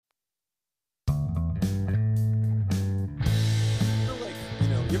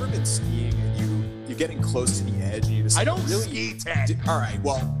you ever been skiing and you're getting close to the edge and you just I don't really ski, Ted. All right,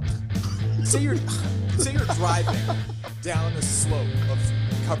 well, say you're driving down a slope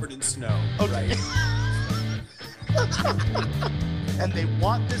covered in snow, Okay. right? And they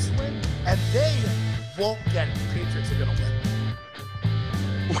want this win, and they won't get it. The Patriots are going to win.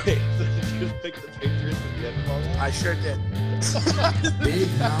 Wait, so did you pick the Patriots at the end of all that? I sure did. Big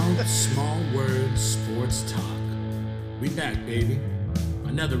Mouth, Small Words, Sports Talk. We back, baby.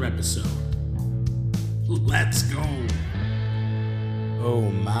 Another episode. Let's go. Oh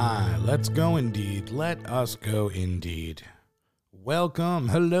my, let's go indeed. Let us go indeed. Welcome.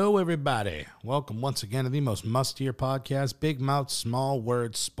 Hello, everybody. Welcome once again to the most mustier podcast, Big Mouth, Small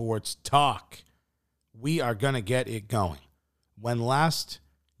Words, Sports Talk. We are going to get it going. When last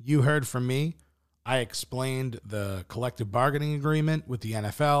you heard from me, I explained the collective bargaining agreement with the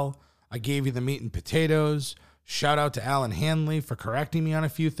NFL. I gave you the meat and potatoes. Shout out to Alan Hanley for correcting me on a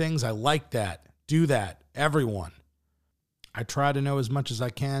few things. I like that. Do that, everyone. I try to know as much as I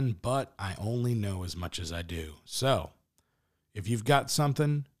can, but I only know as much as I do. So, if you've got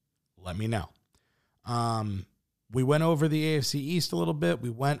something, let me know. We went over the AFC East a little bit. We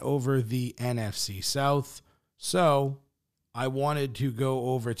went over the NFC South. So, I wanted to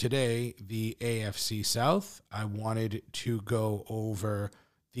go over today the AFC South. I wanted to go over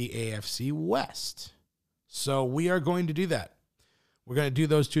the AFC West. So, we are going to do that. We're going to do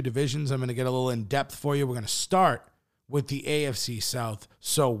those two divisions. I'm going to get a little in-depth for you. We're going to start with the AFC South.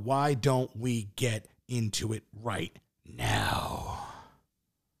 So why don't we get into it right now?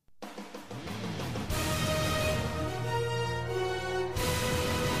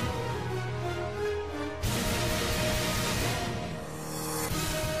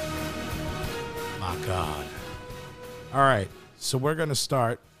 My God. All right, so we're going to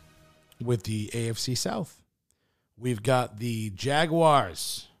start with the AFC South. We've got the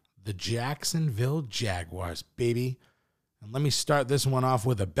Jaguars, the Jacksonville Jaguars, baby. And let me start this one off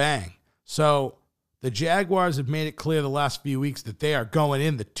with a bang. So the Jaguars have made it clear the last few weeks that they are going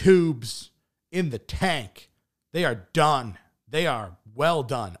in the tubes, in the tank. They are done. They are well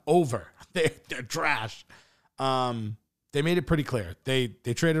done, over. They're trash. They made it pretty clear. They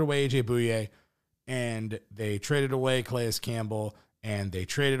traded away A.J. Bouye, and they traded away Calais Campbell, and they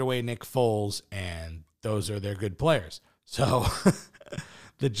traded away Nick Foles, and those are their good players. So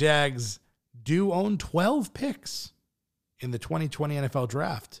the Jags do own 12 picks in the 2020 NFL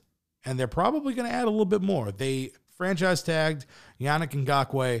draft, and they're probably going to add a little bit more. They franchise tagged Yannick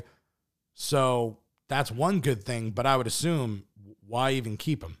Ngakoue, so that's one good thing, but I would assume why even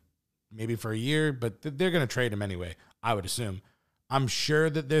keep him? Maybe for a year, but they're going to trade him anyway, I would assume. I'm sure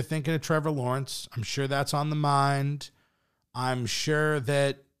that they're thinking of Trevor Lawrence. I'm sure that's on the mind. I'm sure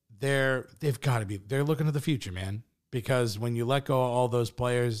that they're looking to the future, man, because when you let go of all those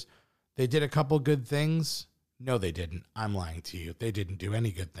players, they did a couple good things. No, they didn't. I'm lying to you. They didn't do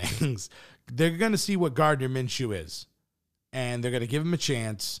any good things. They're going to see what Gardner Minshew is, and they're going to give him a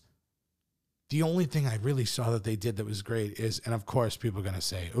chance. The only thing I really saw that they did that was great is, and of course people are going to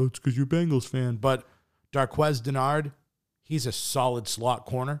say, oh, it's because you're a Bengals fan, but Darqueze Dennard, he's a solid slot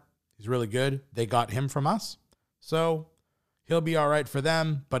corner. He's really good. They got him from us. So he'll be all right for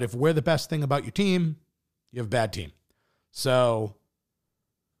them. But if we're the best thing about your team, you have a bad team. So,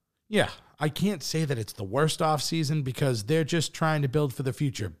 yeah, I can't say that it's the worst offseason because they're just trying to build for the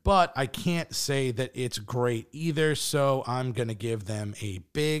future. But I can't say that it's great either. So I'm going to give them a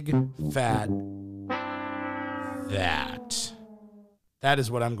big, fat that. That is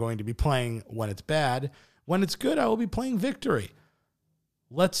what I'm going to be playing when it's bad. When it's good, I will be playing victory.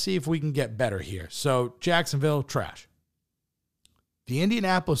 Let's see if we can get better here. So Jacksonville, trash. The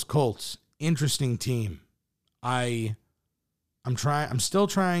Indianapolis Colts, interesting team. I'm still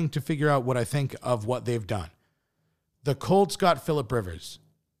trying to figure out what I think of what they've done. The Colts got Phillip Rivers.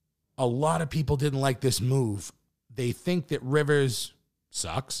 A lot of people didn't like this move. They think that Rivers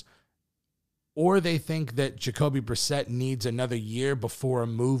sucks, or they think that Jacoby Brissett needs another year before a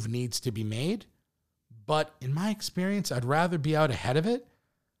move needs to be made. But in my experience, I'd rather be out ahead of it.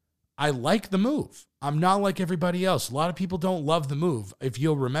 I like the move. I'm not like everybody else. A lot of people don't love the move. If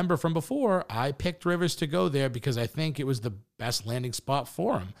you'll remember from before, I picked Rivers to go there because I think it was the best landing spot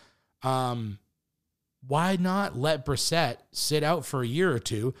for him. Why not let Brissett sit out for a year or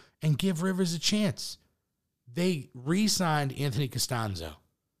two and give Rivers a chance? They re-signed Anthony Costanzo.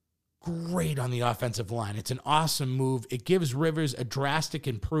 Great on the offensive line. It's an awesome move. It gives Rivers a drastic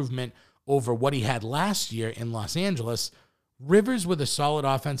improvement over what he had last year in Los Angeles. Rivers with a solid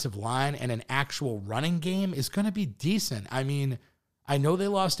offensive line and an actual running game is going to be decent. I mean, I know they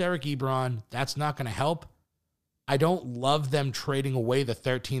lost Eric Ebron. That's not going to help. I don't love them trading away the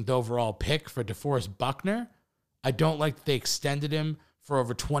 13th overall pick for DeForest Buckner. I don't like that they extended him for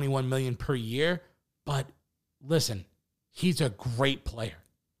over $21 million per year. But listen, he's a great player.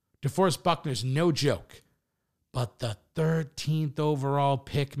 DeForest Buckner's no joke. But the 13th overall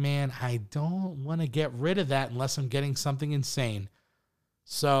pick, man, I don't want to get rid of that unless I'm getting something insane.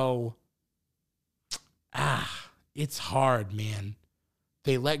 So, it's hard, man.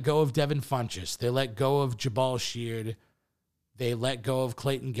 They let go of Devin Funchess. They let go of Jabal Sheard. They let go of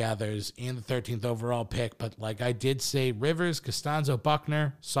Clayton Gathers and the 13th overall pick. But like I did say, Rivers, Costanzo,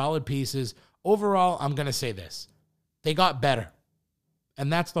 Buckner, solid pieces. Overall, I'm going to say this. They got better.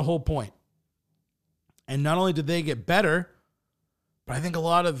 And that's the whole point. And not only did they get better, but I think a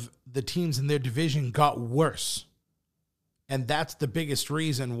lot of the teams in their division got worse. And that's the biggest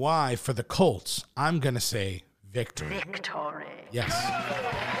reason why, for the Colts, I'm going to say victory. Victory. Yes.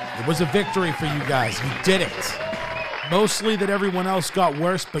 It was a victory for you guys. You did it. Mostly that everyone else got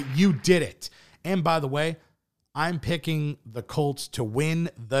worse, but you did it. And by the way, I'm picking the Colts to win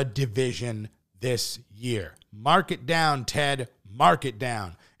the division this year. Mark it down, Ted. Mark it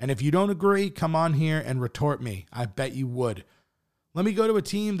down. And if you don't agree, come on here and retort me. I bet you would. Let me go to a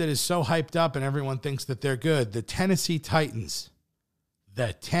team that is so hyped up and everyone thinks that they're good. The Tennessee Titans.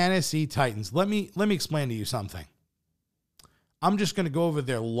 The Tennessee Titans. Let me explain to you something. I'm just going to go over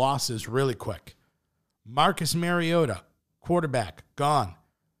their losses really quick. Marcus Mariota, quarterback, gone.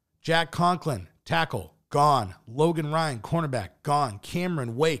 Jack Conklin, tackle, gone. Logan Ryan, cornerback, gone.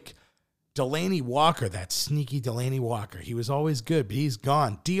 Cameron Wake, Delaney Walker, that sneaky Delaney Walker. He was always good, but he's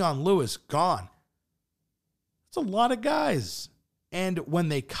gone. Dion Lewis, gone. It's a lot of guys. And when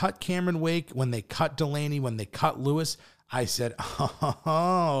they cut Cameron Wake, when they cut Delaney, when they cut Lewis, I said,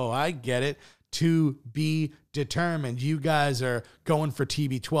 oh, I get it. To be determined. You guys are going for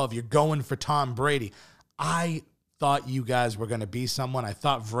TB12. You're going for Tom Brady. I thought you guys were going to be someone. I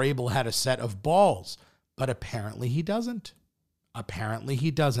thought Vrabel had a set of balls, but apparently he doesn't. Apparently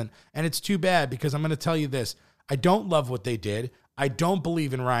he doesn't. And it's too bad because I'm going to tell you this. I don't love what they did. I don't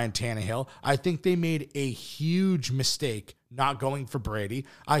believe in Ryan Tannehill. I think they made a huge mistake not going for Brady.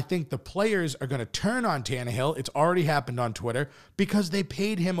 I think the players are going to turn on Tannehill. It's already happened on Twitter because they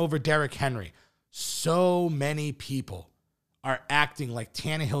paid him over Derrick Henry. So many people are acting like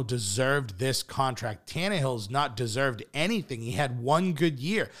Tannehill deserved this contract. Tannehill's not deserved anything. He had one good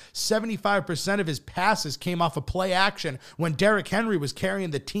year. 75% of his passes came off of play action when Derrick Henry was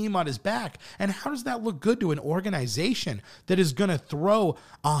carrying the team on his back. And how does that look good to an organization that is going to throw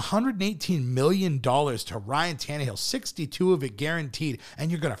 $118 million to Ryan Tannehill, 62 of it guaranteed,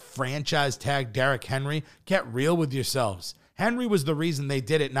 and you're going to franchise tag Derrick Henry? Get real with yourselves. Henry was the reason they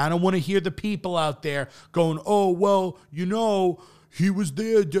did it, and I don't want to hear the people out there going, oh, well, you know, he was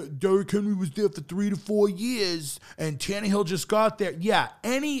there, Derrick Henry was there for 3 to 4 years, and Tannehill just got there. Yeah,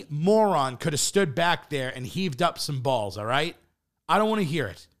 any moron could have stood back there and heaved up some balls, all right? I don't want to hear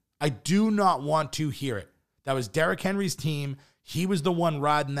it. I do not want to hear it. That was Derrick Henry's team. He was the one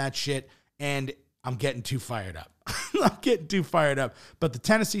riding that shit, and I'm getting too fired up. I'm getting too fired up. But the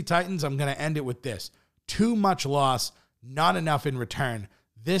Tennessee Titans, I'm going to end it with this. Too much loss. Not enough in return.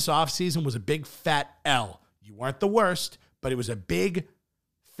 This offseason was a big fat L. You weren't the worst, but it was a big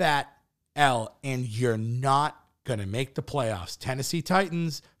fat L, and you're not going to make the playoffs. Tennessee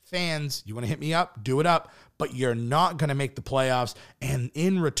Titans fans, you want to hit me up? Do it up. But you're not going to make the playoffs, and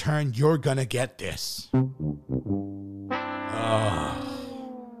in return, you're going to get this.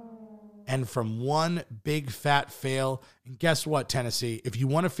 And from one big fat fail, and guess what, Tennessee? If you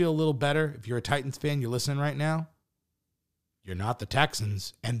want to feel a little better, if you're a Titans fan, you're listening right now, you're not the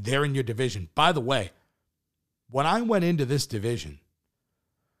Texans, and they're in your division. By the way, when I went into this division,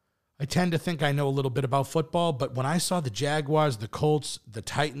 I tend to think I know a little bit about football, but when I saw the Jaguars, the Colts, the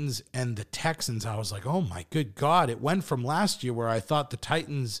Titans, and the Texans, I was like, oh my good God. It went from last year where I thought the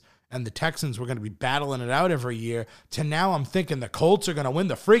Titans and the Texans were going to be battling it out every year to now I'm thinking the Colts are going to win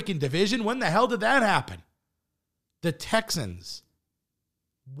the freaking division. When the hell did that happen? The Texans.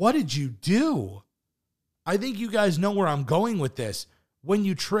 What did you do? I think you guys know where I'm going with this. When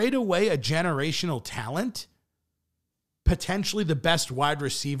you trade away a generational talent, potentially the best wide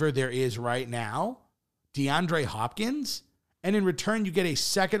receiver there is right now, DeAndre Hopkins, and in return you get a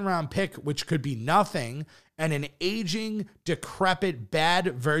second-round pick, which could be nothing, and an aging, decrepit,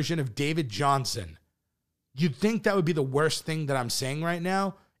 bad version of David Johnson. You'd think that would be the worst thing that I'm saying right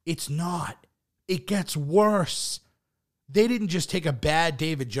now? It's not. It gets worse. They didn't just take a bad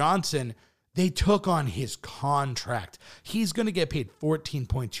David Johnson. They took on his contract. He's going to get paid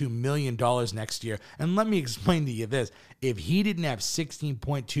 $14.2 million next year. And let me explain to you this. If he didn't have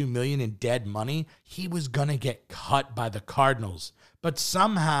 $16.2 million in dead money, he was going to get cut by the Cardinals. But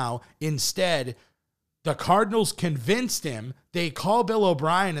somehow, instead, the Cardinals convinced him. They call Bill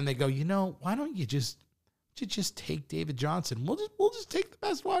O'Brien and they go, why don't you just take David Johnson? We'll just take the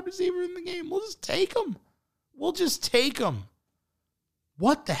best wide receiver in the game. We'll just take him.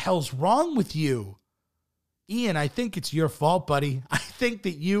 What the hell's wrong with you? Ian, I think it's your fault, buddy. I think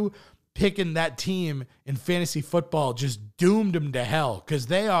that you picking that team in fantasy football just doomed them to hell because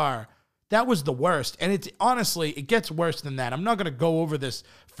that was the worst. And it's honestly, it gets worse than that. I'm not going to go over this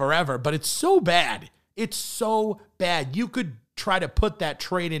forever, but it's so bad. It's so bad. You could try to put that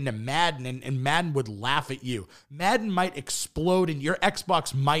trade into Madden and Madden would laugh at you. Madden might explode and your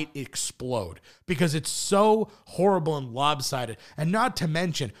Xbox might explode because it's so horrible and lopsided. And not to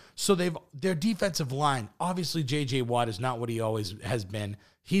mention, so their defensive line, obviously JJ Watt is not what he always has been.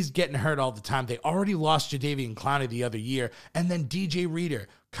 He's getting hurt all the time. They already lost Jadeveon Clowney the other year. And then DJ Reader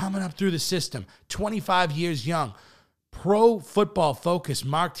coming up through the system, 25 years young. Pro Football Focus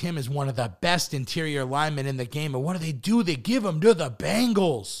marked him as one of the best interior linemen in the game. And what do? They give him to the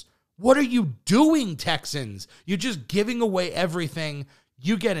Bengals. What are you doing, Texans? You're just giving away everything.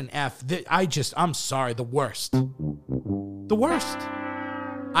 You get an F. I'm sorry, the worst. The worst.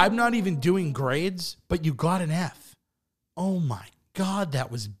 I'm not even doing grades, but you got an F. Oh my God,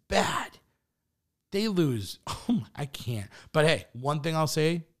 that was bad. They lose. I can't. But hey, one thing I'll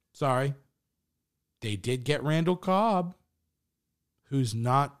say, sorry. They did get Randall Cobb,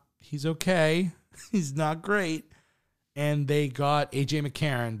 he's okay. He's not great. And they got A.J.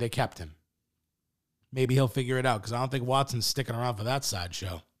 McCarron. They kept him. Maybe he'll figure it out because I don't think Watson's sticking around for that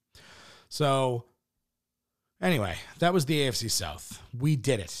sideshow. So, anyway, that was the AFC South. We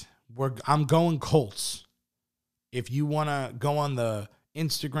did it. I'm going Colts. If you want to go on the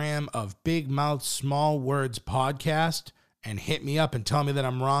Instagram of Big Mouth Small Words Podcast and hit me up and tell me that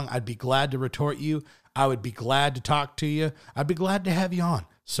I'm wrong, I'd be glad to retort you. I would be glad to talk to you. I'd be glad to have you on.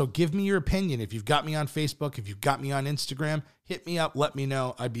 So give me your opinion. If you've got me on Facebook, if you've got me on Instagram, hit me up, let me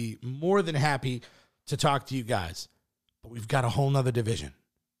know. I'd be more than happy to talk to you guys. But we've got a whole nother division.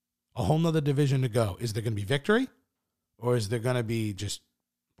 A whole nother division to go. Is there going to be victory? Or is there going to be just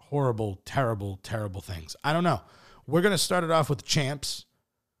horrible, terrible, terrible things? I don't know. We're going to start it off with the champs,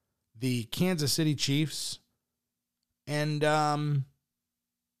 the Kansas City Chiefs. And,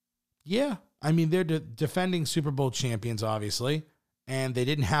 yeah, I mean, they're defending Super Bowl champions, obviously, and they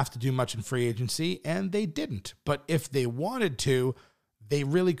didn't have to do much in free agency, and they didn't. But if they wanted to, they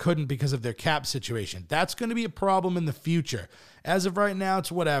really couldn't because of their cap situation. That's going to be a problem in the future. As of right now,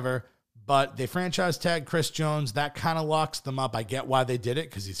 it's whatever, but they franchise tag Chris Jones. That kind of locks them up. I get why they did it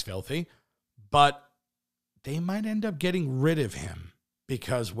because he's filthy, but they might end up getting rid of him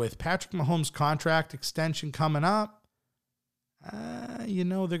because with Patrick Mahomes' contract extension coming up,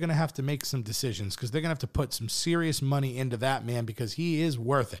 they're going to have to make some decisions because they're going to have to put some serious money into that man because he is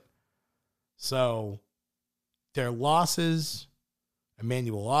worth it. So their losses,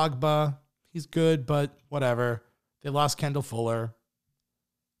 Emmanuel Ogbah, he's good, but whatever. They lost Kendall Fuller.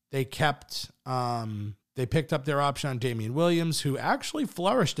 They picked up their option on Damian Williams, who actually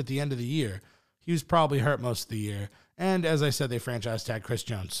flourished at the end of the year. He was probably hurt most of the year. And as I said, they franchise tag Chris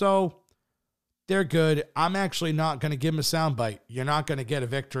Jones. So they're good. I'm actually not going to give them a soundbite. You're not going to get a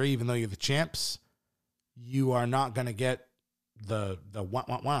victory, even though you're the champs. You are not going to get the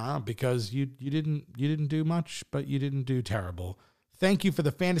wah because you didn't do much, but you didn't do terrible. Thank you for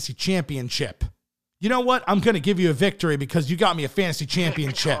the fantasy championship. You know what? I'm going to give you a victory because you got me a fantasy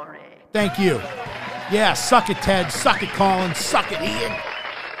championship. Thank you. Yeah, suck it, Ted. Suck it, Colin. Suck it, Ian.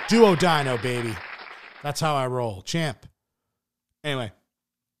 Duo Dino, baby. That's how I roll. Champ. Anyway.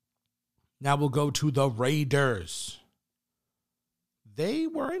 Now we'll go to the Raiders. They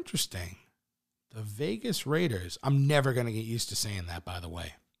were interesting. The Vegas Raiders. I'm never going to get used to saying that, by the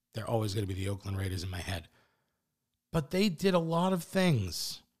way. They're always going to be the Oakland Raiders in my head. But they did a lot of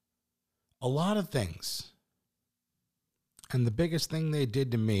things. A lot of things. And the biggest thing they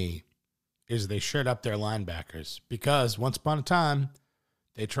did to me is they shirt up their linebackers. Because once upon a time,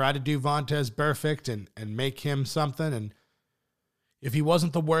 they tried to do Vontaze Burfict and make him something, and if he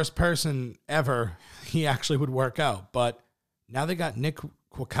wasn't the worst person ever, he actually would work out. But now they got Nick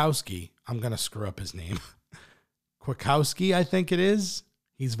Kwiatkowski. I'm going to screw up his name. Kwiatkowski, I think it is.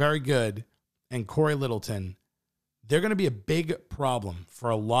 He's very good. And Corey Littleton. They're going to be a big problem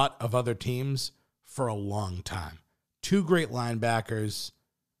for a lot of other teams for a long time. Two great linebackers.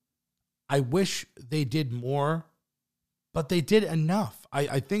 I wish they did more but they did enough.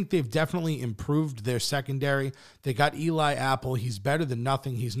 I think they've definitely improved their secondary. They got Eli Apple. He's better than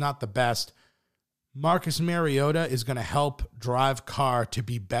nothing. He's not the best. Marcus Mariota is going to help drive Carr to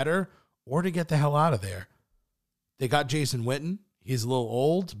be better or to get the hell out of there. They got Jason Witten. He's a little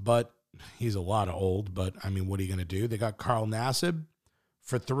old, but he's a lot of old. But, I mean, what are you going to do? They got Carl Nassib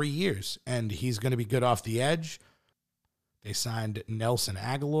for 3 years, and he's going to be good off the edge. They signed Nelson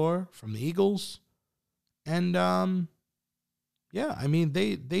Aguilar from the Eagles. And, yeah, I mean,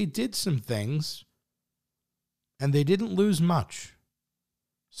 they did some things, and they didn't lose much.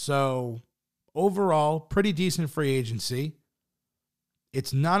 So, overall, pretty decent free agency.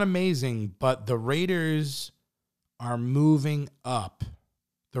 It's not amazing, but the Raiders are moving up.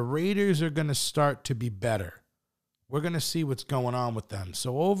 The Raiders are going to start to be better. We're going to see what's going on with them.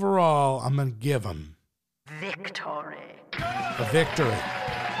 So overall, I'm going to give them victory. A victory.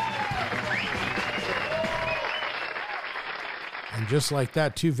 And just like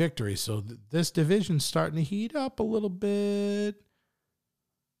that, 2 victories. So this division's starting to heat up a little bit.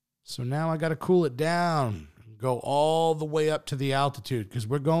 So now I got to cool it down and go all the way up to the altitude because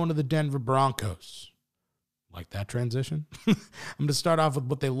we're going to the Denver Broncos. Like that transition? I'm going to start off with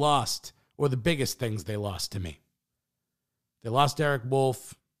what they lost, or the biggest things they lost to me. They lost Derek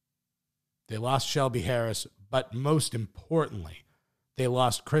Wolfe. They lost Shelby Harris. But most importantly, they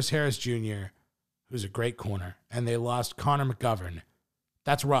lost Chris Harris Jr., who's a great corner, and they lost Connor McGovern.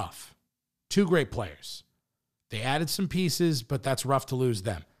 That's rough. 2 great players. They added some pieces, but that's rough to lose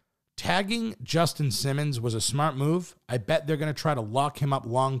them. Tagging Justin Simmons was a smart move. I bet they're going to try to lock him up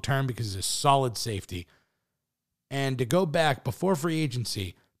long-term because he's a solid safety. And to go back, before free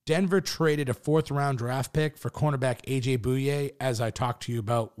agency, Denver traded a 4th-round draft pick for cornerback A.J. Bouye, as I talked to you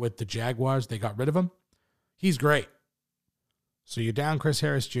about with the Jaguars. They got rid of him. He's great. So you're down Chris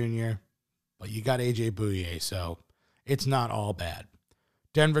Harris Jr., but you got A.J. Bouye, so it's not all bad.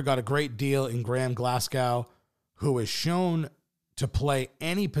 Denver got a great deal in Graham Glasgow, who is shown to play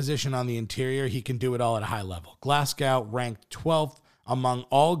any position on the interior. He can do it all at a high level. Glasgow ranked 12th among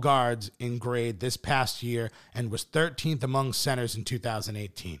all guards in grade this past year and was 13th among centers in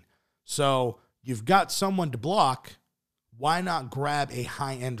 2018. So you've got someone to block. Why not grab a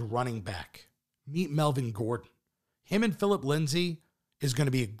high-end running back? Meet Melvin Gordon. Him and Philip Lindsay is going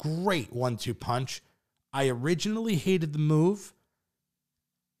to be a great 1-2 punch. I originally hated the move,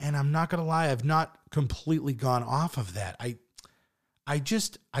 and I'm not going to lie, I've not completely gone off of that. I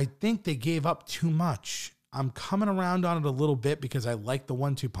think they gave up too much. I'm coming around on it a little bit because I like the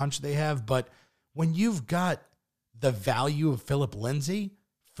 1-2 punch they have, but when you've got the value of Philip Lindsay,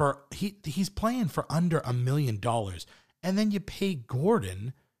 he's playing for under $1 million, and then you pay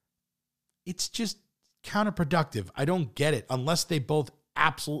Gordon, it's just counterproductive. I don't get it unless they both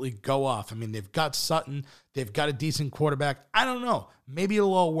absolutely go off. I mean, they've got Sutton, they've got a decent quarterback. I don't know. Maybe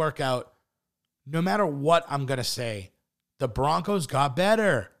it'll all work out. No matter what I'm going to say, the Broncos got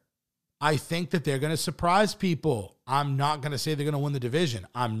better. I think that they're going to surprise people. I'm not going to say they're going to win the division.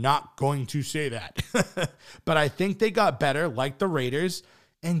 I'm not going to say that. But I think they got better, like the Raiders.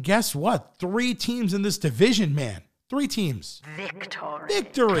 And guess what? 3 teams in this division, man. 3 teams.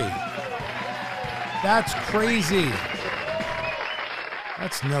 Victory. That's crazy.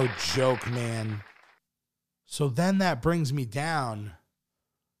 That's no joke, man. So then that brings me down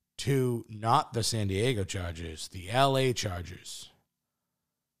to not the San Diego Chargers, the LA Chargers.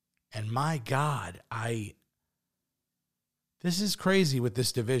 And my God, this is crazy with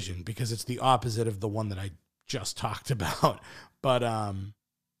this division because it's the opposite of the one that I just talked about. But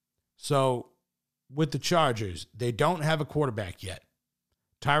so with the Chargers, they don't have a quarterback yet.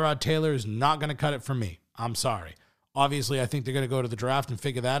 Tyrod Taylor is not going to cut it for me. I'm sorry. Obviously, I think they're going to go to the draft and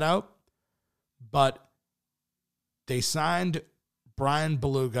figure that out. But they signed Brian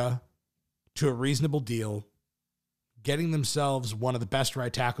Beluga to a reasonable deal, getting themselves one of the best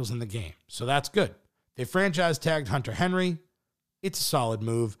right tackles in the game. So that's good. They franchise tagged Hunter Henry. It's a solid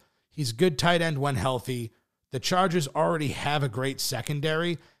move. He's a good tight end when healthy. The Chargers already have a great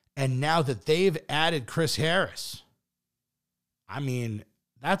secondary, and now that they've added Chris Harris, I mean,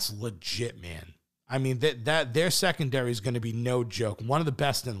 that's legit, man. I mean, that their secondary is going to be no joke. One of the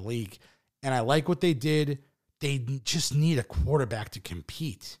best in the league. And I like what they did. They just need a quarterback to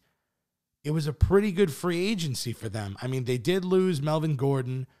compete. It was a pretty good free agency for them. I mean, they did lose Melvin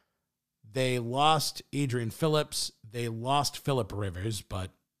Gordon. They lost Adrian Phillips. They lost Phillip Rivers,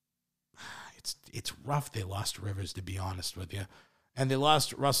 but it's rough they lost Rivers, to be honest with you. And they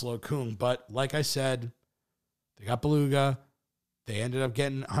lost Russell Okung. But like I said, they got Beluga. They ended up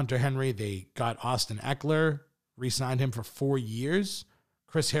getting Hunter Henry. They got Austin Eckler, re-signed him for 4 years.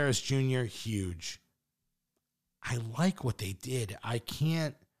 Chris Harris Jr., huge. I like what they did. I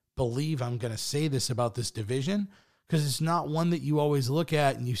can't believe I'm going to say this about this division because it's not one that you always look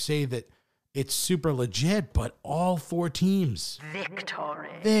at and you say that it's super legit, but all 4 teams. Victory.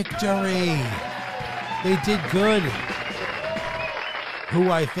 Victory. They did good.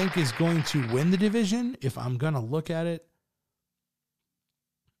 Who I think is going to win the division, if I'm going to look at it,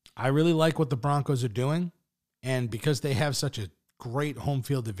 I really like what the Broncos are doing. And because they have such a great home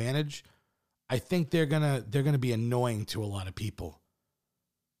field advantage, I think they're gonna be annoying to a lot of people.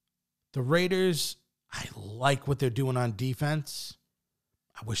 The Raiders, I like what they're doing on defense.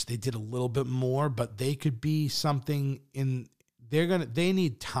 I wish they did a little bit more, but they could be something they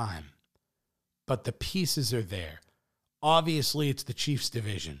need time. But the pieces are there. Obviously, it's the Chiefs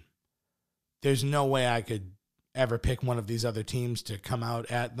division. There's no way I could ever pick one of these other teams to come out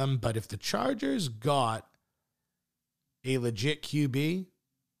at them, but if the Chargers got a legit QB,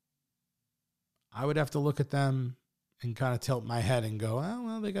 I would have to look at them and kind of tilt my head and go, oh,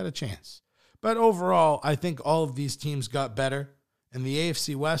 well, they got a chance. But overall, I think all of these teams got better, and the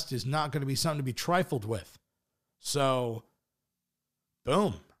AFC West is not going to be something to be trifled with. So,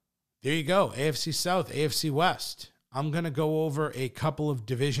 boom. There you go. AFC South, AFC West. I'm going to go over a couple of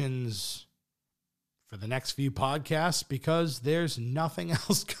divisions for the next few podcasts because there's nothing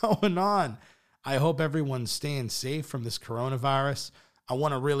else going on. I hope everyone's staying safe from this coronavirus. I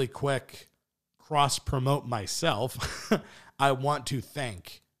want to really quick cross-promote myself. I want to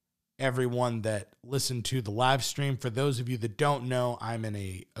thank everyone that listened to the live stream. For those of you that don't know, I'm in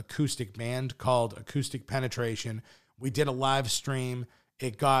an acoustic band called Acoustic Penetration. We did a live stream.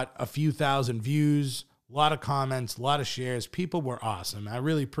 It got a few thousand views, a lot of comments, a lot of shares. People were awesome. I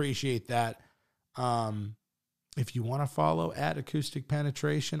really appreciate that. If you want to follow at Acoustic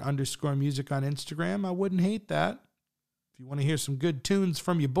Penetration _music on Instagram, I wouldn't hate that. If you want to hear some good tunes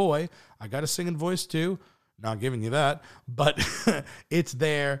from your boy, I got a singing voice too. Not giving you that, but it's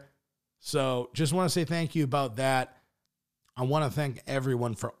there. So just want to say thank you about that. I want to thank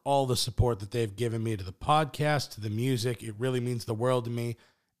everyone for all the support that they've given me to the podcast, to the music. It really means the world to me.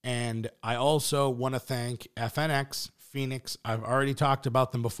 And I also want to thank FNX, Phoenix. I've already talked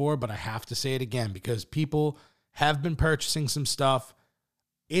about them before, but I have to say it again because people have been purchasing some stuff.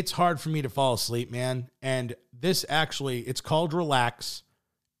 It's hard for me to fall asleep, man. And this actually, it's called Relax.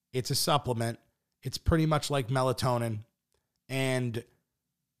 It's a supplement. It's pretty much like melatonin. And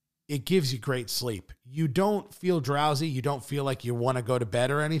it gives you great sleep. You don't feel drowsy. You don't feel like you want to go to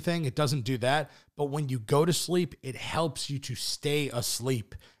bed or anything. It doesn't do that. But when you go to sleep, it helps you to stay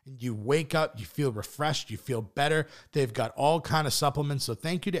asleep. And you wake up, you feel refreshed, you feel better. They've got all kind of supplements. So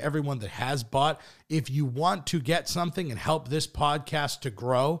thank you to everyone that has bought. If you want to get something and help this podcast to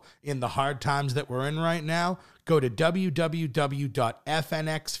grow in the hard times that we're in right now, go to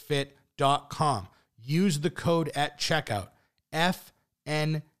www.fnxfit.com. Use the code at checkout,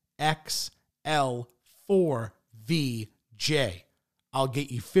 FNXL4VJ. I'll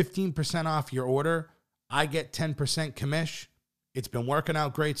get you 15% off your order. I get 10% commish. It's been working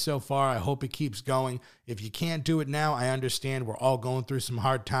out great so far. I hope it keeps going. If you can't do it now, I understand we're all going through some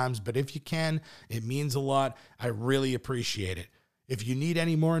hard times, but if you can, it means a lot. I really appreciate it. If you need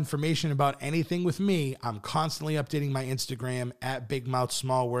any more information about anything with me, I'm constantly updating my Instagram at Big Mouth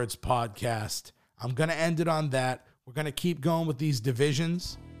Small Words Podcast. I'm going to end it on that. We're going to keep going with these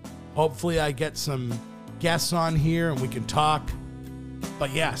divisions. Hopefully I get some guests on here and we can talk.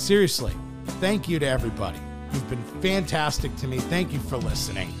 But yeah, seriously, thank you to everybody. You've been fantastic to me. Thank you for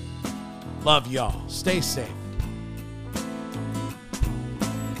listening. Love y'all. Stay safe.